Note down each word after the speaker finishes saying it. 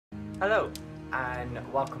Hello,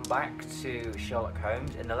 and welcome back to Sherlock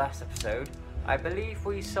Holmes. In the last episode, I believe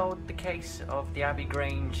we solved the case of the Abbey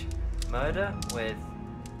Grange murder with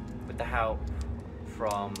the help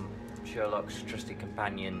from Sherlock's trusty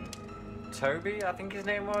companion, Toby, I think his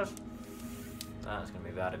name was. That's going to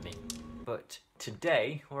be bad of me. But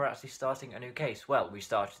today, we're actually starting a new case. Well, we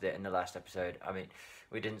started it in the last episode. I mean,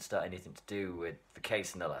 we didn't start anything to do with the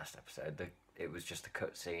case in the last episode. It was just a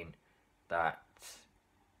cutscene that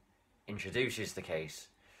introduces the case.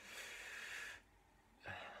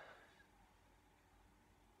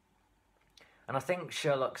 And I think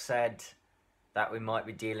Sherlock said that we might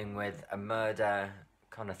be dealing with a murder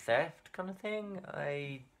kind of theft kind of thing.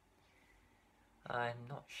 I'm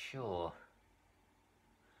not sure.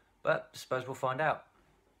 But suppose we'll find out.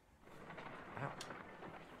 Ow.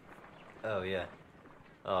 Oh yeah.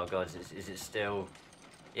 Oh god, is it still...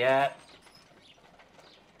 Yeah.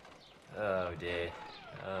 Oh dear.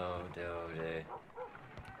 Oh dear, oh dear.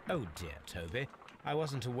 Oh dear, Toby. I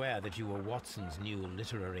wasn't aware that you were Watson's new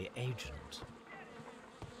literary agent.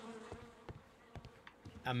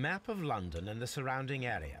 A map of London and the surrounding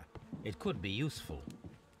area. It could be useful.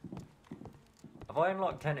 Have I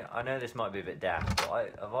unlocked any... I know this might be a bit daft,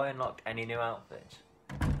 but have I unlocked any new outfits?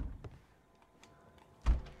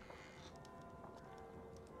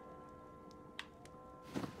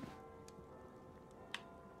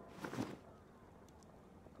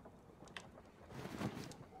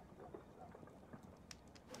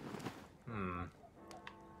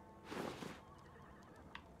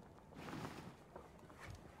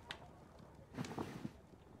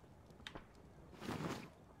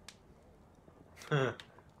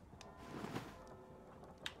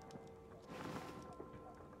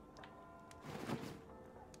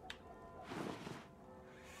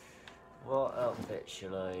 What outfit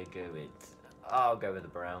shall I go with? I'll go with the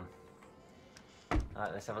brown.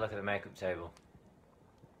 Alright, let's have a look at the makeup table.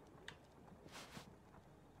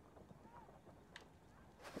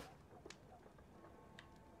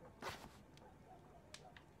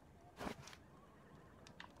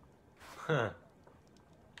 Huh.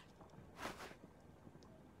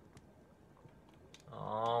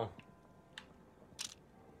 Oh.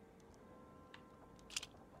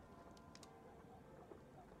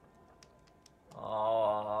 Oh,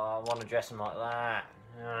 I want to dress him like that.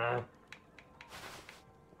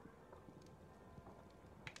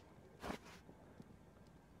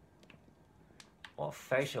 What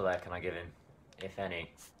facial hair can I give him, if any?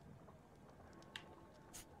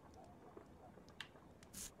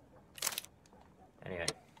 Anyway.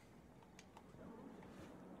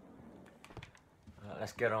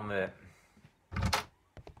 Let's get on with it.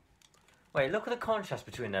 Wait, look at the contrast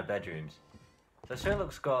between their bedrooms. So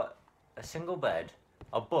Sherlock's got a single bed,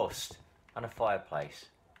 a bust, and a fireplace.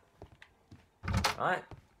 Right?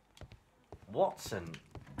 Watson,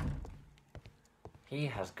 he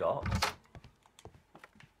has got...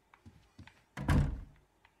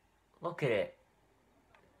 Look at it.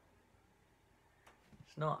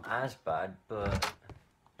 It's not as bad, but...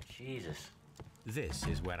 Jesus. This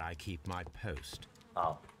is where I keep my post.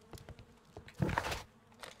 Oh.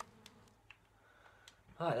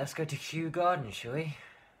 Alright, let's go to Kew Garden, shall we?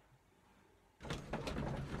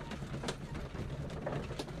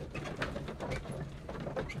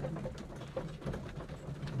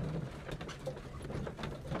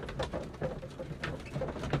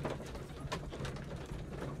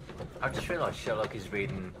 I've just realised Sherlock is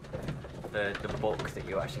reading the book that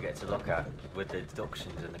you actually get to look at with the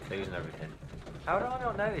deductions and the clues and everything. How did I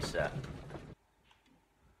not notice that?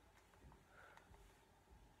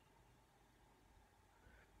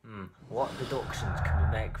 What deductions can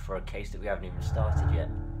we make for a case that we haven't even started yet?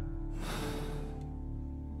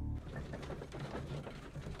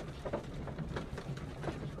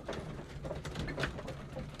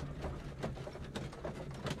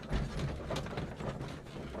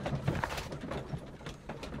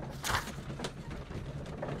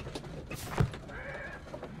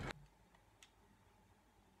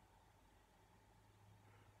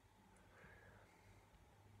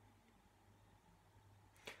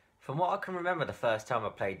 From what I can remember the first time I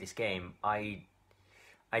played this game, I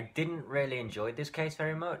didn't really enjoy this case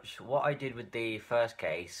very much. What I did with the first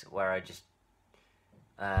case, where I just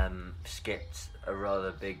skipped a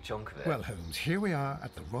rather big chunk of it. Well, Holmes, here we are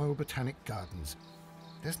at the Royal Botanic Gardens.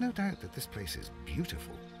 There's no doubt that this place is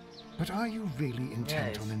beautiful. But are you really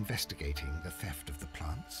intent on investigating the theft of the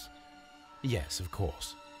plants? Yes, of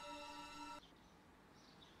course.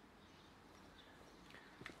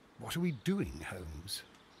 What are we doing, Holmes?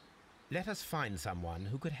 Let us find someone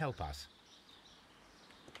who could help us.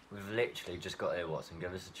 We've literally just got here, Watson.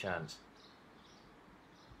 Give us a chance.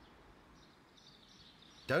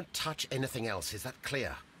 Don't touch anything else, is that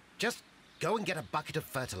clear? Just go and get a bucket of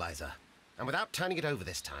fertilizer. And without turning it over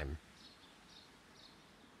this time.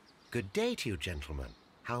 Good day to you, gentlemen.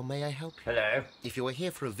 How may I help you? Hello. If you are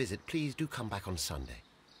here for a visit, please do come back on Sunday.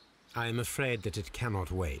 I am afraid that it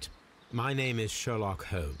cannot wait. My name is Sherlock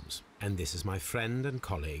Holmes, and this is my friend and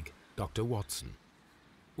colleague, Dr. Watson.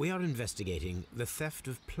 We are investigating the theft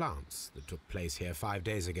of plants that took place here 5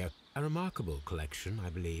 days ago. A remarkable collection, I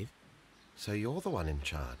believe. So you're the one in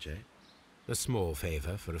charge, eh? A small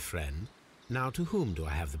favor for a friend. Now, to whom do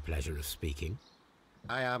I have the pleasure of speaking?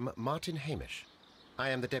 I am Martin Hamish. I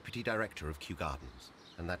am the Deputy Director of Kew Gardens.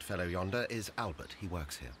 And that fellow yonder is Albert. He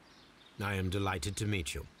works here. I am delighted to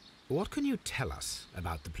meet you. What can you tell us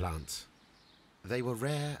about the plants? They were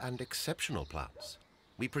rare and exceptional plants.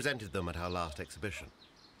 We presented them at our last exhibition.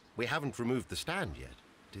 We haven't removed the stand yet.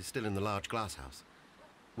 It is still in the large glass house.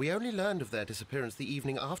 We only learned of their disappearance the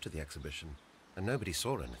evening after the exhibition, and nobody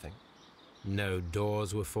saw anything. No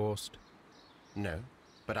doors were forced? No,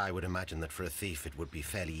 but I would imagine that for a thief it would be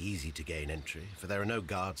fairly easy to gain entry, for there are no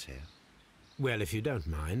guards here. Well, if you don't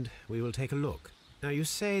mind, we will take a look. Now, you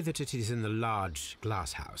say that it is in the large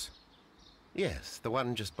glass house. Yes, the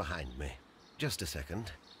one just behind me. Just a second,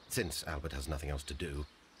 since Albert has nothing else to do.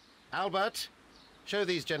 Albert, show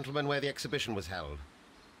these gentlemen where the exhibition was held.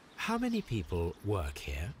 How many people work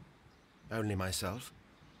here? Only myself,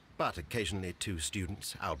 but occasionally 2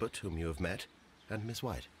 students, Albert, whom you have met, and Miss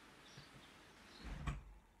White.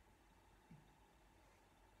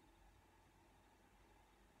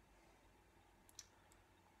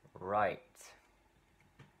 Right.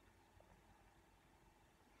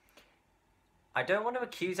 I don't want to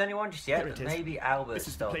accuse anyone just yet, Here it but is. maybe Albert This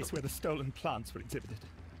is the stole place them. where the stolen plants were exhibited.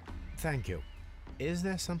 Thank you. Is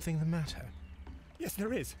there something the matter? Yes,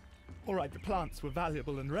 there is. All right, the plants were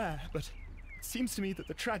valuable and rare, but it seems to me that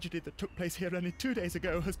the tragedy that took place here only 2 days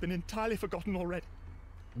ago has been entirely forgotten already.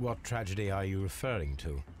 What tragedy are you referring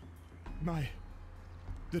to?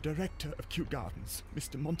 The director of Kew Gardens,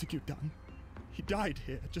 Mr. Montague Dunn, he died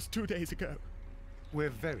here just 2 days ago. We're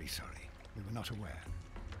very sorry. We were not aware.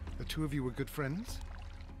 The 2 of you were good friends?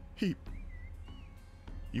 He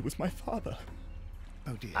was my father.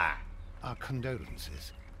 Oh dear. Ah. Our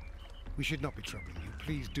condolences. We should not be troubling you.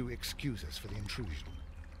 Please do excuse us for the intrusion.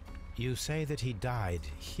 You say that he died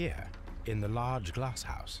here, in the large glass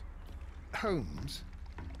house. Holmes?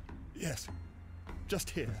 Yes, just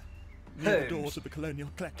here, near the Holmes. doors of the Colonial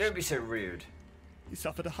Collection. Don't be so rude. He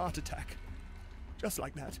suffered a heart attack. Just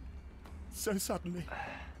like that. So suddenly.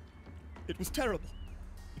 It was terrible.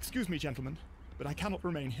 Excuse me, gentlemen, but I cannot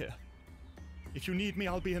remain here. If you need me,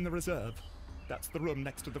 I'll be in the reserve. That's the room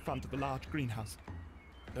next to the front of the large greenhouse.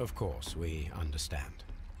 Of course, we understand.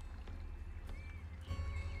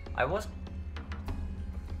 I was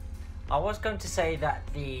going to say that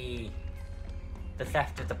the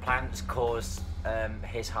theft of the plants caused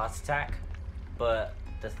his heart attack, but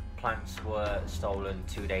the plants were stolen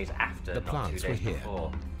 2 days after, The not plants 2 were days here.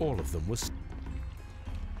 before. All of them were...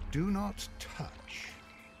 Do not touch.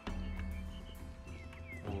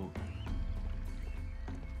 Ooh.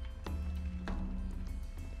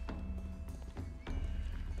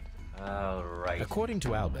 All right. According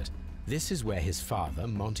to Albert, this is where his father,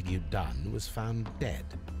 Montague Dunn, was found dead.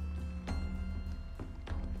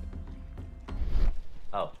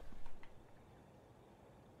 Oh.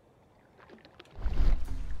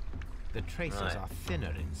 The traces Right. are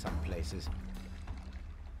thinner in some places.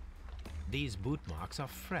 These boot marks are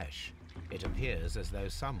fresh. It appears as though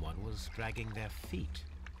someone was dragging their feet.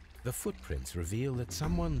 The footprints reveal that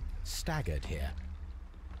someone staggered here.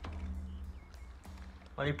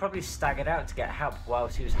 Well, he probably staggered out to get help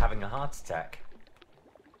whilst he was having a heart attack.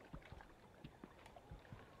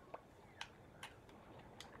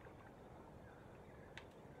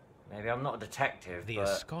 Maybe I'm not a detective, The but...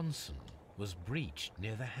 esconson was breached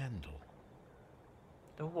near the handle.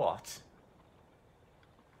 The what?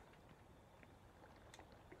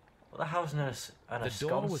 What the hell's an The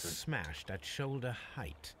door was ensconson? smashed at shoulder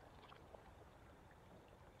height.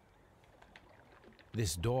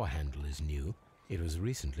 This door handle is new. It was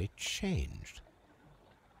recently changed.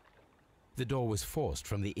 The door was forced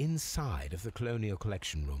from the inside of the Colonial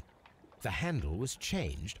Collection Room. The handle was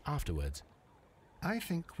changed afterwards. I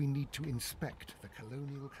think we need to inspect the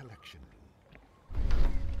Colonial Collection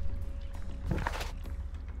Room.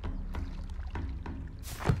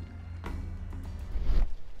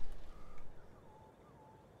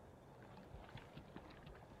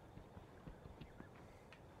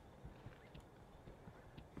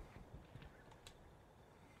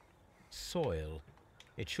 Soil.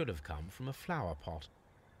 It should have come from a flower pot.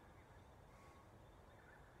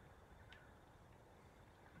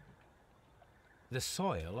 The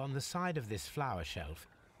soil on the side of this flower shelf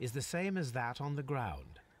is the same as that on the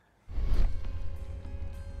ground.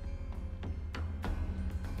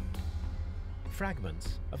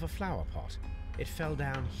 Fragments of a flower pot. It fell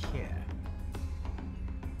down here.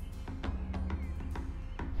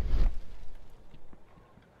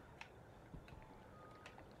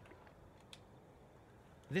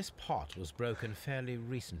 This pot was broken fairly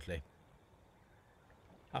recently.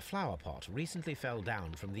 A flower pot recently fell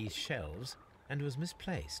down from these shelves and was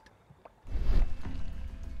misplaced.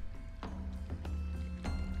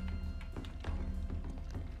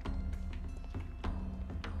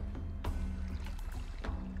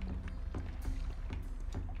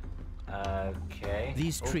 Okay.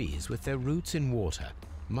 These trees, with their roots in water,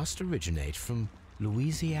 must originate from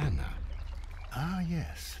Louisiana. Ah,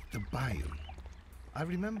 yes, the bayou. I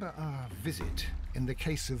remember our visit in the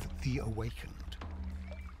case of the Awakened.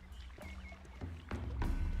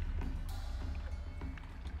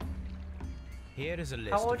 Here is a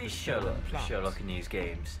list How old of the is stolen plants. Sherlock in these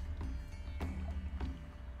games?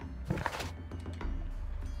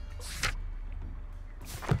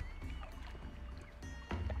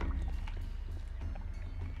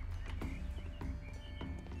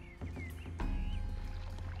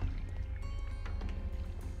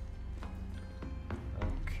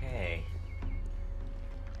 Okay.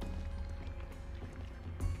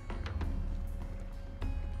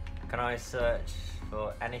 Can I search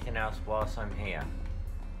for anything else whilst I'm here?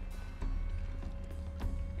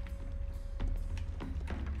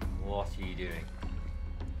 What are you doing?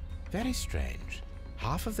 Very strange.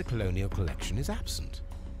 Half of the colonial collection is absent.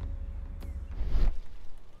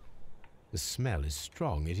 The smell is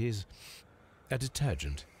strong. It is a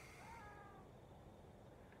detergent.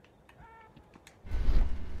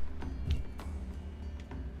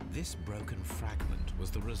 This broken fragment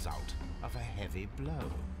was the result of a heavy blow.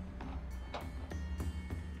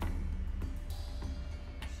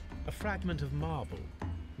 A fragment of marble,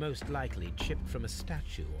 most likely chipped from a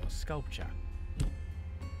statue or sculpture.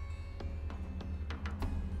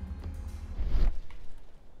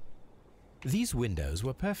 These windows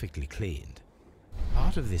were perfectly cleaned.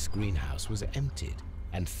 Part of this greenhouse was emptied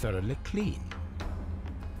and thoroughly cleaned.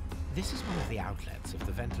 This is one of the outlets of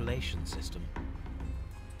the ventilation system.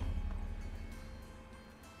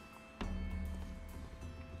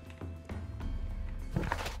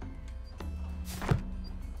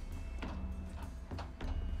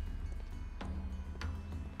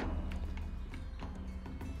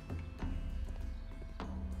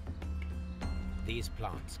 These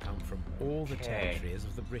plants come from all the territories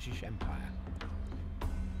of the British Empire.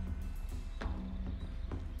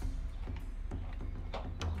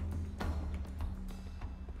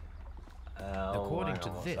 According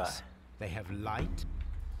to this, they have light.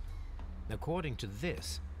 According to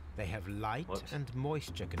this, they have light and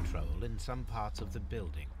moisture control in some parts of the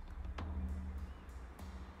building.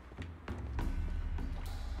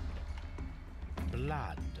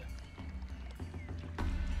 Blood.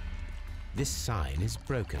 This sign is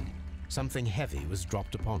broken. Something heavy was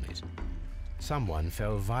dropped upon it. Someone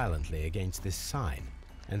fell violently against this sign,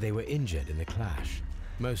 and they were injured in the clash,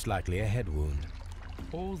 most likely a head wound.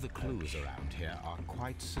 All the clues around here are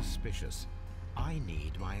quite suspicious. I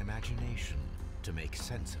need my imagination to make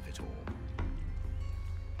sense of it all.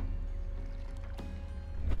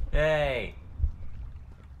 Hey!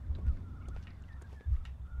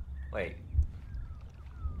 Wait.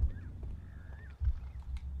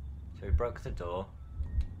 So we broke the door,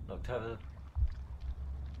 looked over the...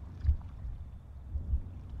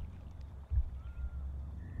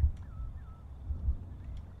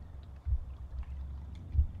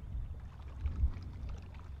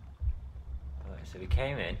 Alright, so we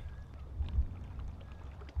came in,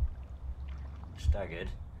 staggered,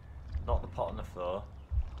 knocked the pot on the floor,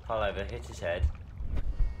 fell over, hit his head.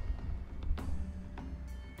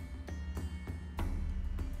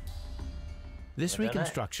 This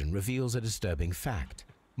reconstruction reveals a disturbing fact.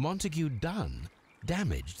 Montague Dunn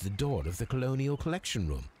damaged the door of the Colonial Collection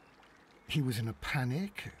Room. He was in a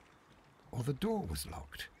panic, or the door was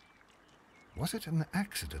locked. Was it an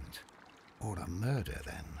accident, or a murder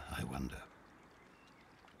then, I wonder?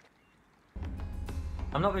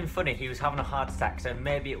 I'm not being funny, he was having a heart attack, so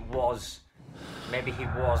maybe he was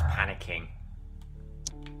panicking.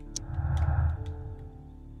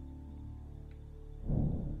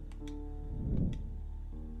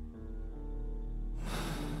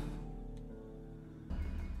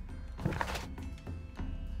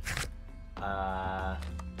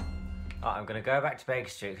 I'm going to go back to Baker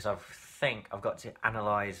Street because I think I've got to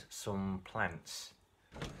analyse some plants.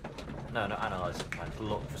 No, not analyse some plants,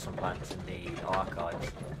 look for some plants in the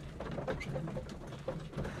archives.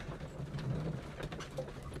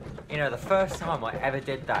 You know, the first time I ever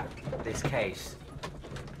did this case,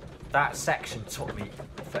 that section took me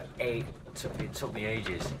it took me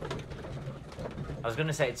ages. I was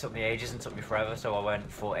gonna say it took me ages and took me forever, so I went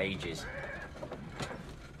for ages.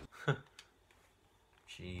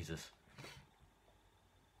 Jesus.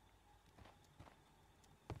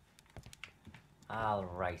 All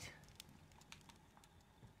right.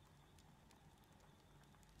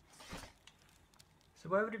 So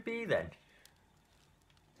where would it be then?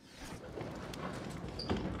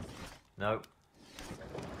 Nope.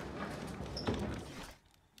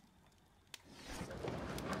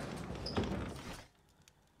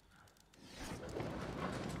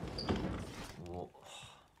 Whoa.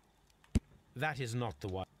 That is not the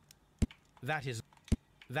one. That is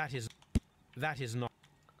not.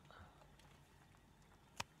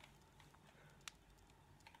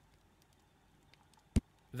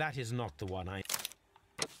 That is not the one I...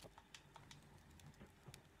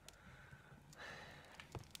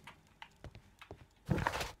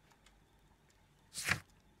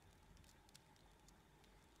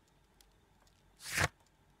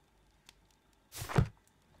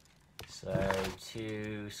 So,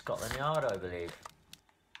 to Scotland Yard, I believe.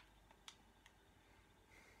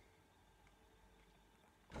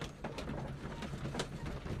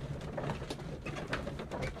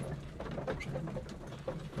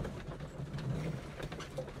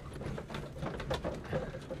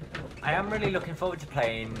 I am really looking forward to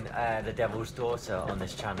playing The Devil's Daughter on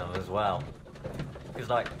this channel as well. Because,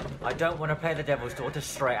 like, I don't want to play The Devil's Daughter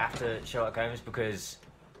straight after Sherlock Holmes because,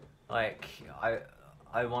 like,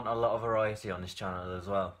 I want a lot of variety on this channel as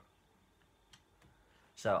well.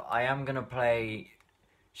 So I am going to play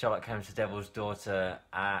Sherlock Holmes The Devil's Daughter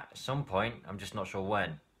at some point. I'm just not sure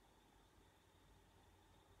when.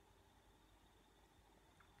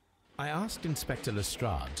 I asked Inspector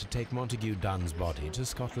Lestrade to take Montague Dunn's body to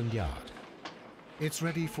Scotland Yard. It's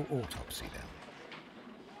ready for autopsy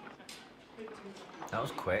then. That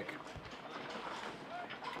was quick.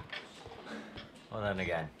 Well then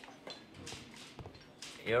again.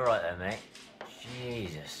 You're right there, mate.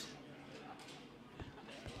 Jesus.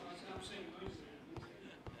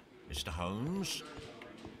 Mr. Holmes?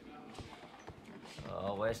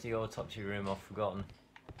 Oh, where's the autopsy room? I've forgotten.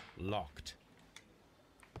 Locked.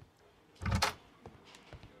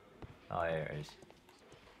 Oh, here it is.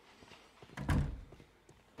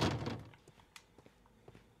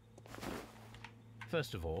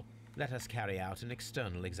 First of all, let us carry out an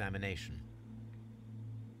external examination.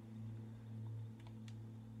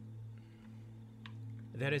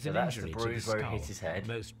 There is So an that's injury the to the bruise where he skull, hit his head.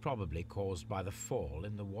 most probably caused by the fall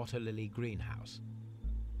in the water lily greenhouse.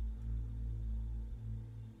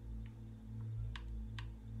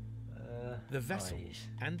 The vessels eyes.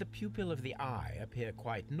 and the pupil of the eye appear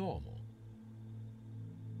quite normal.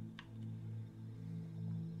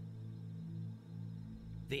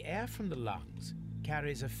 The air from the lungs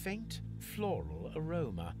carries a faint floral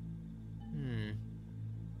aroma.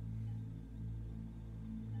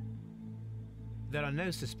 There are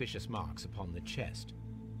no suspicious marks upon the chest.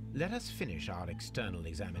 Let us finish our external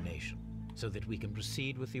examination so that we can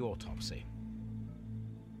proceed with the autopsy.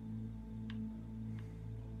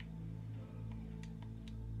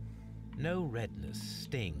 No redness,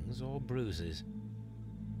 stings, or bruises.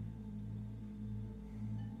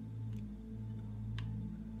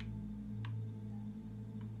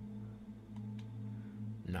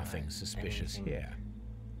 Nothing suspicious here.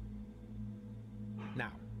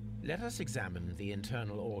 Now, let us examine the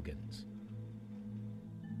internal organs.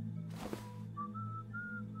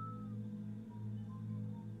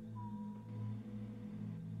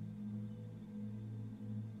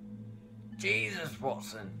 Jesus,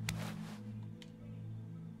 Watson.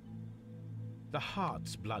 The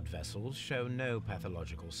heart's blood vessels show no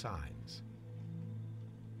pathological signs.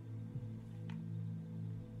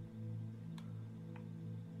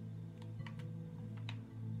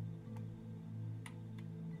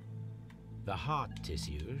 The heart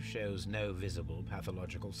tissue shows no visible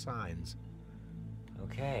pathological signs.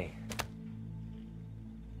 Okay.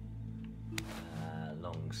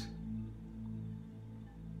 Lungs.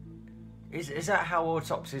 Is that how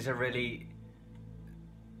autopsies are really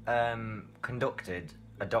conducted?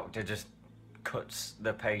 A doctor just cuts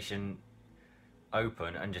the patient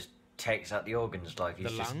open and just takes out the organs like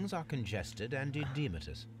he's The just... lungs are congested and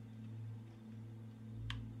edematous.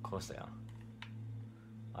 Of course they are.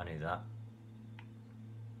 I knew that.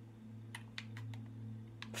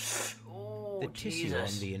 Oh, The tissue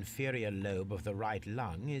Jesus. on the inferior lobe of the right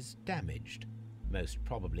lung is damaged, most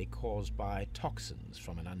probably caused by toxins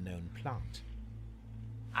from an unknown plant.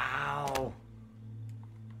 Ow!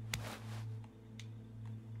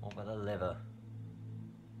 What about the liver?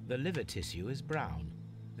 The liver tissue is brown.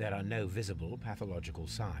 There are no visible pathological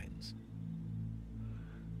signs.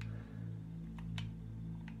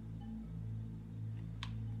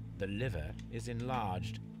 The liver is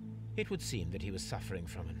enlarged. It would seem that he was suffering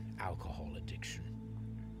from an alcohol addiction.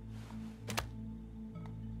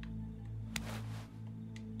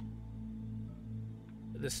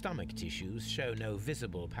 The stomach tissues show no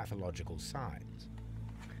visible pathological signs.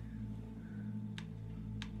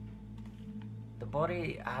 The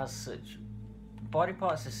body has such... Body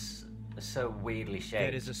parts are so weirdly shaped.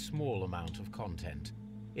 There is a small amount of content.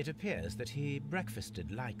 It appears that he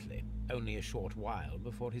breakfasted lightly, only a short while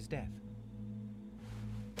before his death.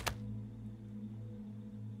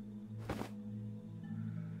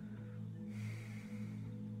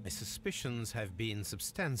 My suspicions have been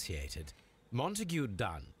substantiated. Montague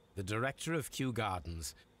Dunn, the director of Kew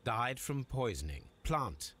Gardens, died from poisoning.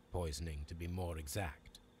 Plant poisoning, to be more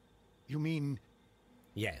exact. You mean...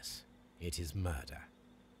 Yes, it is murder.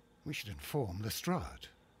 We should inform Lestrade.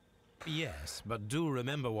 Yes, but do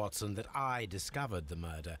remember, Watson, that I discovered the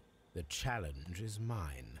murder. The challenge is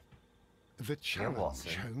mine. The challenge,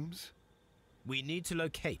 Watson. Holmes? We need to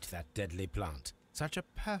locate that deadly plant. Such a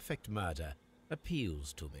perfect murder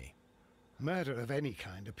appeals to me. Murder of any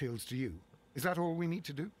kind appeals to you. Is that all we need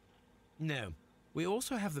to do? No, we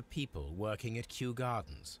also have the people working at Kew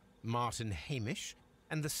Gardens. Martin Hamish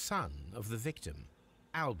and the son of the victim,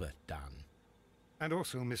 Albert Dunn. And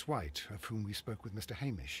also Miss White, of whom we spoke with Mr.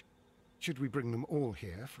 Hamish. Should we bring them all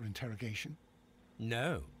here for interrogation?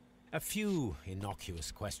 No. A few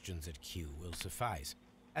innocuous questions at Kew will suffice,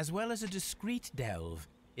 as well as a discreet delve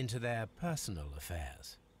into their personal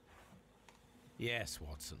affairs. Yes,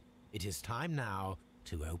 Watson, it is time now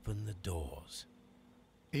to open the doors.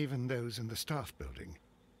 Even those in the staff building?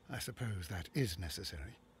 I suppose that is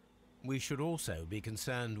necessary. We should also be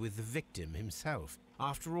concerned with the victim himself.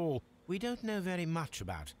 After all, we don't know very much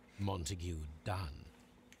about Montague Dunn.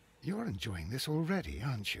 You're enjoying this already,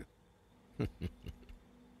 aren't you?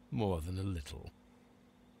 More than a little.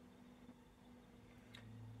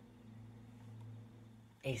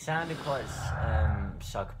 He sounded quite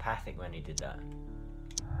psychopathic when he did that.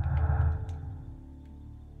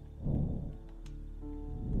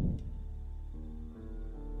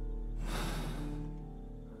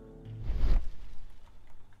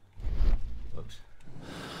 Oops.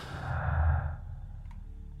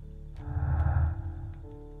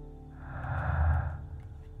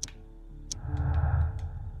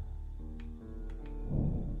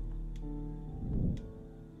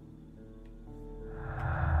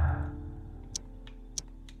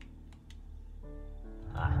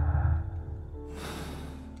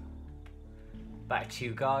 Back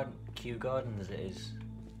to Kew Gardens it is.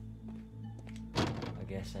 I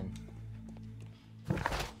guess then.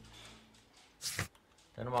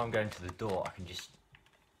 Don't know why I'm going to the door, I can just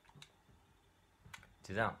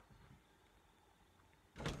do that.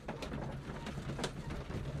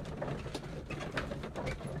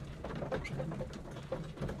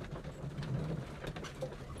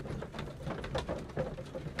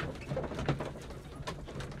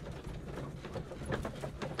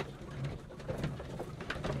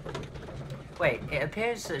 Wait, it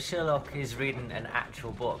appears that Sherlock is reading an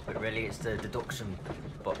actual book, but really it's the deduction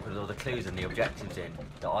book with all the clues and the objectives in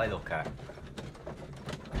that I look at.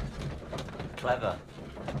 Clever.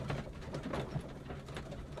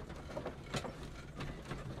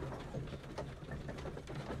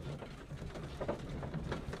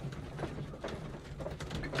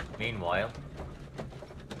 Meanwhile...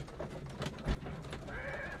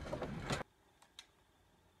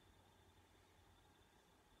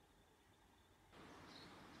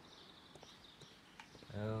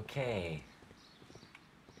 Okay.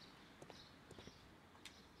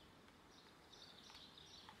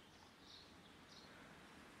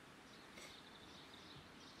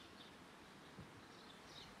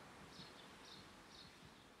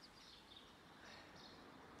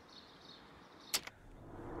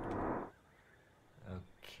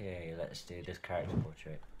 Okay, let's do this character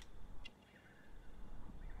portrait.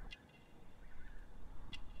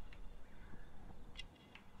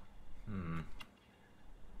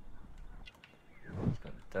 He's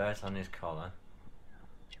got dirt on his collar.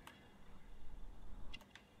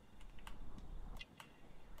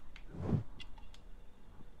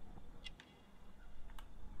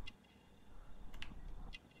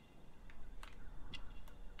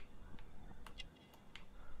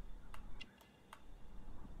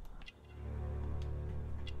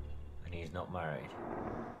 And he's not married.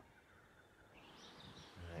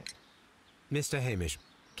 Right. Mr. Hamish,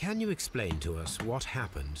 Can you explain to us what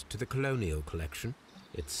happened to the colonial collection?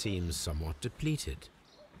 It seems somewhat depleted.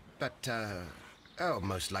 But,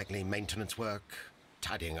 most likely maintenance work,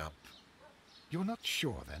 tidying up. You're not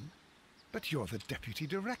sure, then? But you're the deputy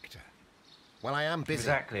director. Well, I am busy.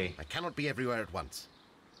 Exactly. I cannot be everywhere at once.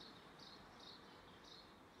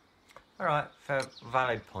 Alright, fair,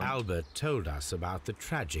 valid point. Albert told us about the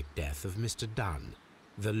tragic death of Mr. Dunn,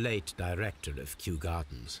 the late director of Kew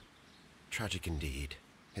Gardens. Tragic indeed.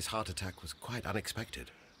 His heart attack was quite unexpected.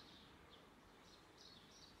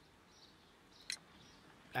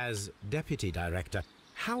 As deputy director,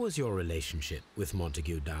 how was your relationship with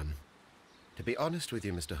Montague Dunn? To be honest with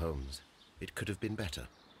you, Mr. Holmes, it could have been better.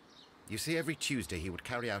 You see, every Tuesday he would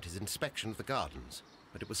carry out his inspection of the gardens,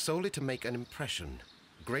 but it was solely to make an impression,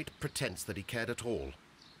 a great pretense that he cared at all.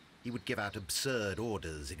 He would give out absurd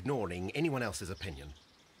orders, ignoring anyone else's opinion.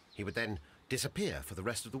 He would then disappear for the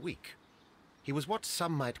rest of the week. He was what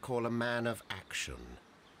some might call a man of action.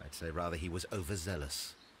 I'd say rather he was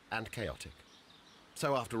overzealous and chaotic.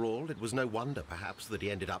 So after all, it was no wonder, perhaps, that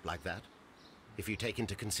he ended up like that, if you take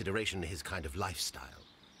into consideration his kind of lifestyle.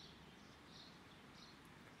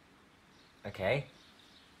 Okay,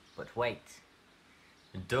 but wait.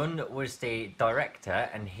 Dunn was the director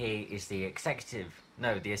and he is the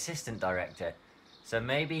the assistant director. So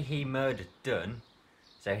maybe he murdered Dunn,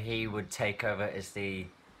 so he would take over as the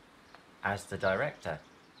director.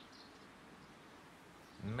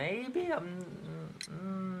 Maybe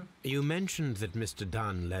You mentioned that Mr.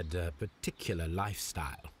 Dunn led a particular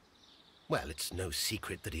lifestyle. Well, it's no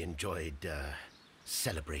secret that he enjoyed,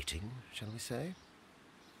 celebrating, shall we say?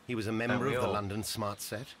 He was a member of the London Smart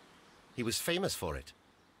Set. He was famous for it.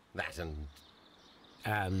 That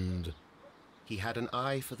And? He had an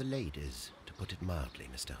eye for the ladies, to put it mildly,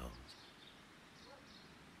 Mr. Holmes.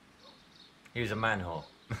 he was a man-whore.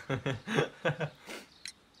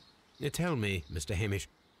 Tell me, Mr. Hamish,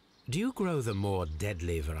 do you grow the more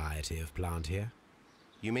deadly variety of plant here?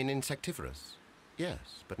 You mean insectivorous? Yes,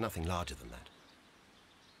 but nothing larger than that.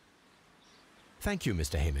 Thank you,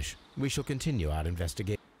 Mr. Hamish. We shall continue our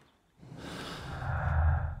investigation.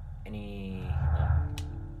 Any...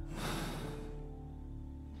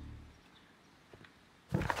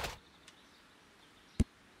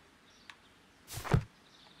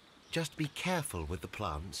 Just be careful with the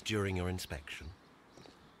plants during your inspection.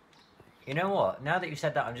 You know what? Now that you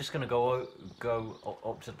said that, I'm just going to go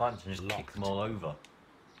up to the plants and just kick Locked. them all over.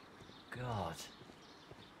 God.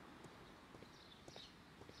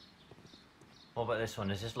 What about this one?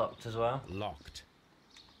 Is this locked as well? Locked.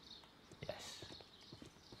 Yes.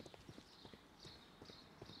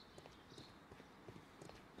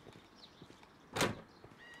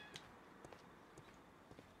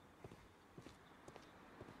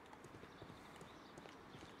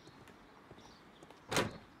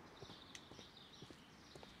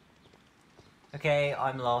 Okay,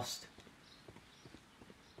 I'm lost.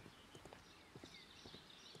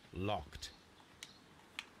 Locked.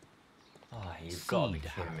 Oh, you've got to be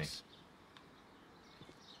Seed kidding me. house.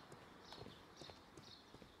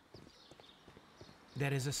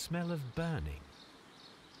 There is a smell of burning.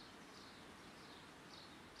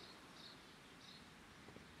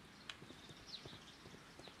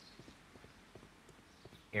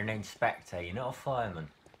 You're an inspector, you're not a fireman.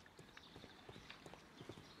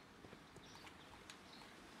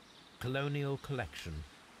 Colonial collection.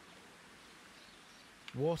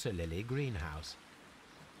 Water lily greenhouse.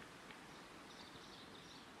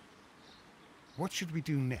 What should we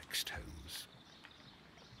do next, Holmes?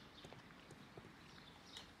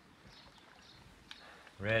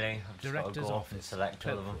 Really? I've just got to Director's go off and office, select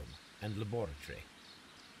all of them. cloakroom, and laboratory.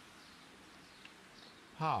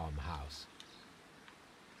 Palm house.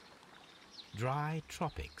 Dry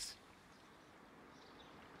tropics.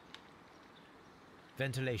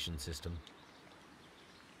 Ventilation system.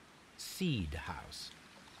 Seed house.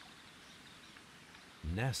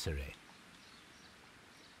 Nursery.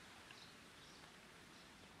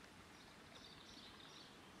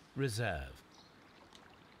 Reserve.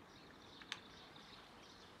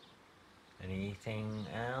 Anything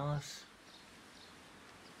else?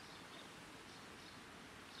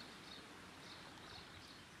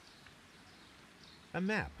 A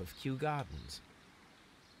map of Kew Gardens.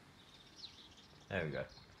 There we go.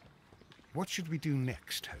 What should we do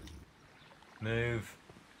next, Holmes? Move.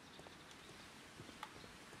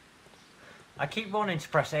 I keep wanting to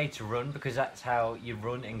press A to run because that's how you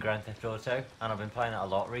run in Grand Theft Auto, and I've been playing that a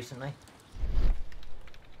lot recently.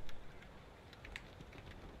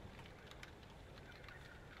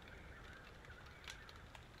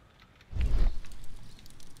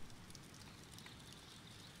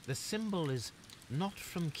 The symbol is not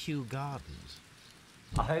from Kew Gardens.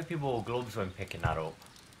 I hope you wore gloves when picking that up.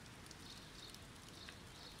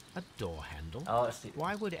 A door handle? Oh, it's the...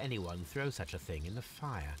 Why would anyone throw such a thing in the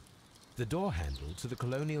fire? The door handle to the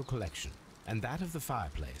Colonial Collection and that of the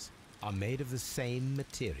fireplace are made of the same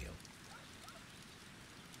material.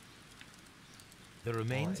 The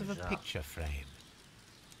remains of a picture frame.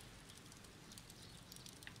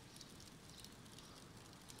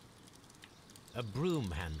 A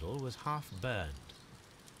broom handle was half burned.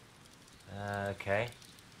 Okay.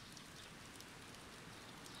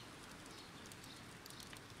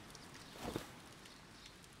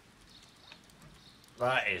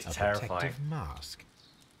 That is terrifying. A protective mask.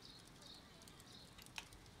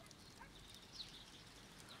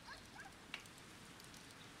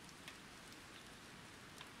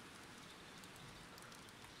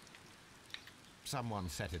 Someone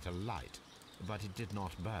set it alight, but it did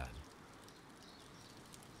not burn.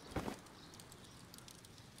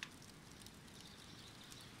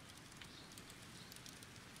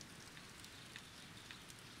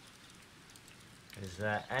 Is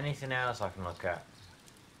there anything else I can look at?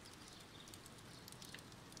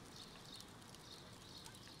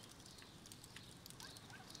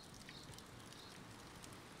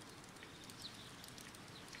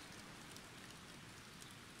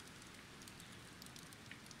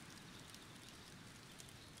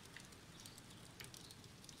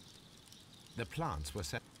 The plants were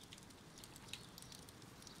set.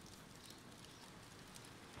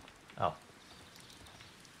 Oh.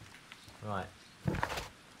 Right.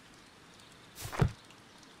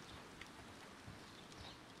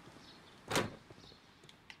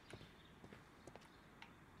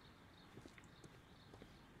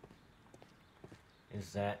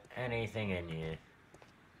 Is there anything in here?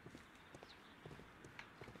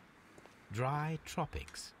 Dry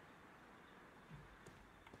tropics.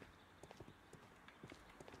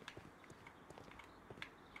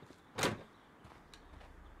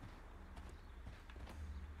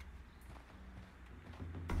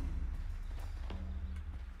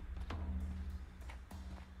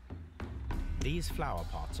 These flower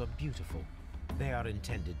pots are beautiful. They are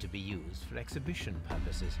intended to be used for exhibition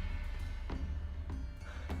purposes.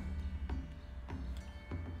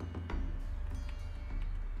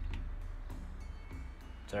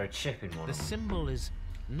 Is there a chip in one The of them? symbol is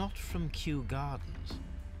not from Kew Gardens.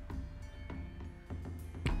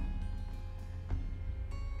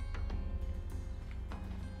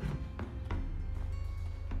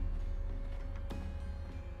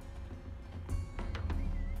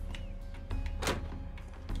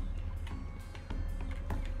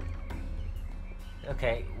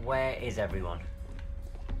 Okay, where is everyone?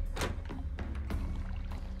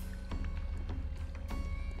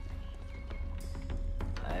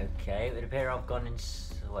 Okay, it would appear I've gone in...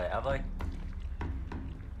 Wait, have I?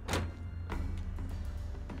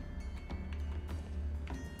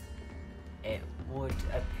 It would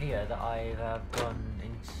appear that I have gone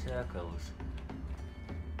in circles.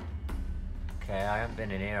 Okay, I haven't been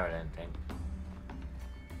in here, I don't think.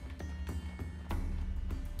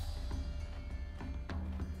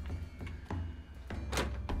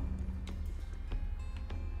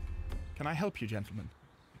 Can I help you, gentlemen?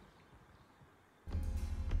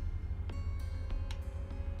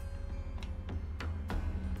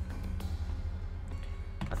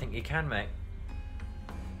 I think you can, mate.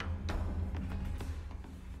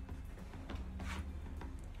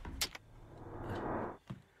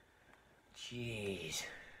 Jeez.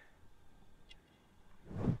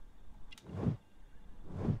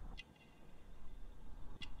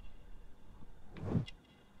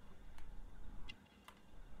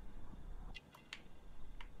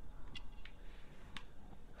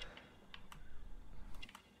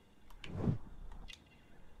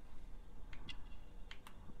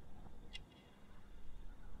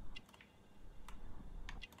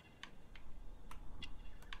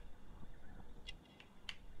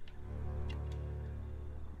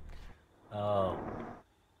 Oh,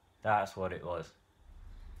 that's what it was.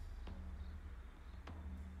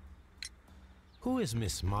 Who is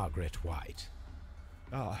Miss Margaret White?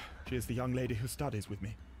 Ah, she is the young lady who studies with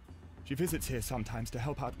me. She visits here sometimes to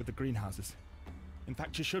help out with the greenhouses. In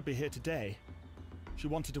fact, she should be here today. She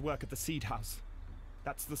wanted to work at the seed house.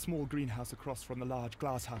 That's the small greenhouse across from the large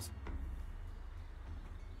glass house.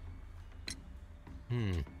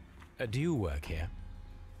 Do you work here?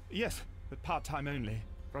 Yes, but part-time only.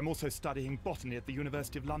 For I'm also studying botany at the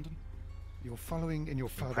University of London. You're following in your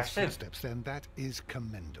father's Impressive. footsteps, then. That is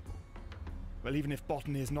commendable. Well, even if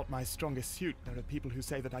botany is not my strongest suit, there are people who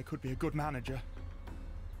say that I could be a good manager.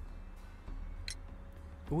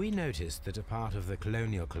 We noticed that a part of the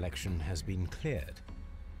colonial collection has been cleared.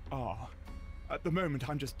 Ah. At the moment,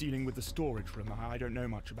 I'm just dealing with the storage room. I don't know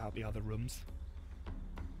much about the other rooms.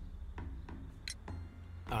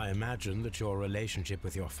 I imagine that your relationship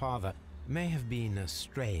with your father may have been a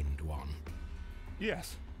strained one.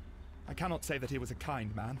 Yes. I cannot say that he was a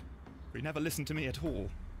kind man, for he never listened to me at all.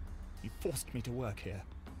 He forced me to work here.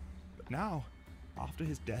 But now, after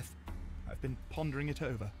his death, I've been pondering it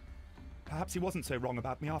over. Perhaps he wasn't so wrong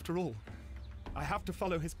about me after all. I have to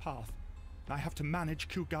follow his path, and I have to manage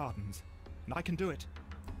Kew Gardens. And I can do it.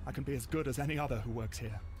 I can be as good as any other who works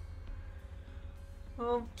here.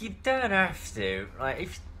 Well, you don't have to. Like,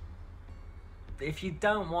 if you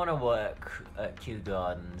don't want to work at Kew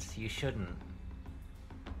Gardens, you shouldn't.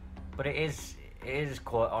 But it is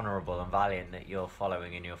quite honourable and valiant that you're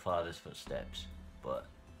following in your father's footsteps. But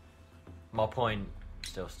my point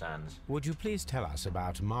still stands. Would you please tell us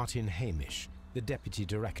about Martin Hamish, the Deputy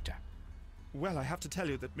Director? Well, I have to tell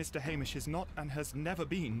you that Mr. Hamish is not and has never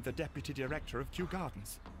been the Deputy Director of Kew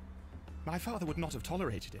Gardens. My father would not have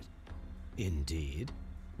tolerated it. Indeed?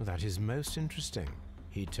 That is most interesting.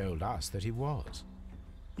 He told us that he was.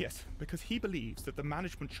 Yes, because he believes that the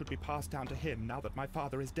management should be passed down to him now that my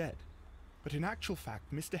father is dead. But in actual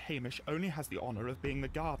fact, Mr. Hamish only has the honour of being the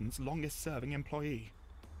garden's longest-serving employee.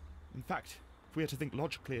 In fact, if we are to think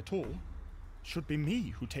logically at all, it should be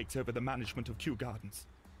me who takes over the management of Kew Gardens.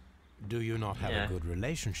 Do you not have a good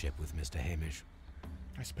relationship with Mr. Hamish?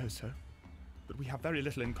 I suppose so. But we have very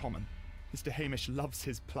little in common. Mr. Hamish loves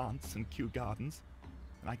his plants and Kew Gardens,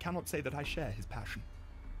 and I cannot say that I share his passion.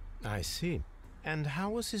 I see. And how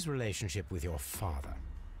was his relationship with your father?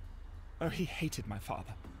 Oh, he hated my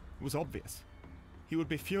father. It was obvious. He would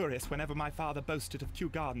be furious whenever my father boasted of Kew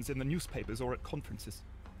Gardens in the newspapers or at conferences.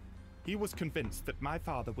 He was convinced that my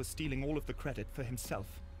father was stealing all of the credit for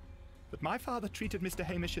himself. But my father treated Mr.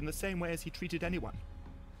 Hamish in the same way as he treated anyone.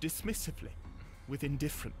 Dismissively. With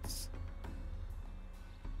indifference.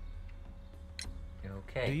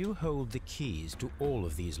 Okay. Do you hold the keys to all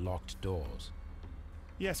of these locked doors?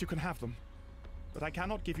 Yes, you can have them. But I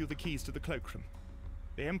cannot give you the keys to the cloakroom.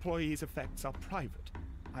 The employees' effects are private.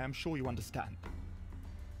 I am sure you understand.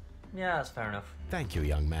 Yeah, that's fair enough. Thank you,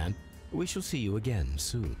 young man. We shall see you again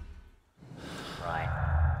soon. Right.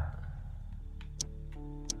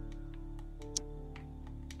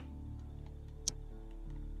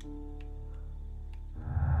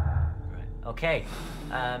 Okay,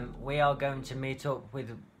 we are going to meet up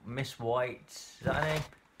with Miss White. Is that her name?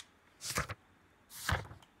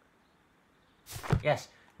 Yes,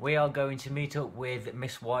 we are going to meet up with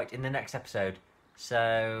Miss White in the next episode.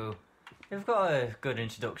 So, we've got a good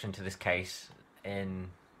introduction to this case in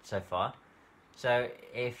so far. So,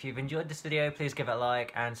 if you've enjoyed this video, please give it a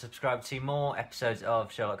like and subscribe to see more episodes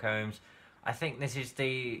of Sherlock Holmes. I think this is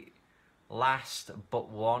the last but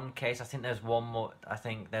one case. I think there's one more. I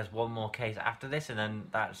think there's one more case after this, and then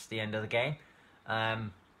that's the end of the game.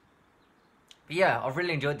 But yeah, I've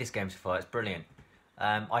really enjoyed this game so far. It's brilliant.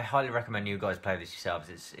 I highly recommend you guys play this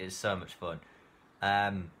yourselves. It's so much fun.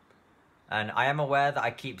 And I am aware that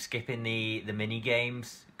I keep skipping the mini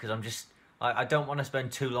games because I don't want to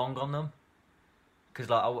spend too long on them, because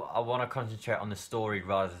like I want to concentrate on the story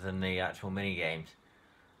rather than the actual mini games.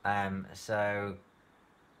 So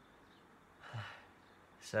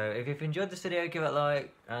if you've enjoyed this video, give it a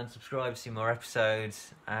like and subscribe to see more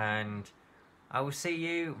episodes, and I will see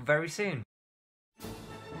you very soon.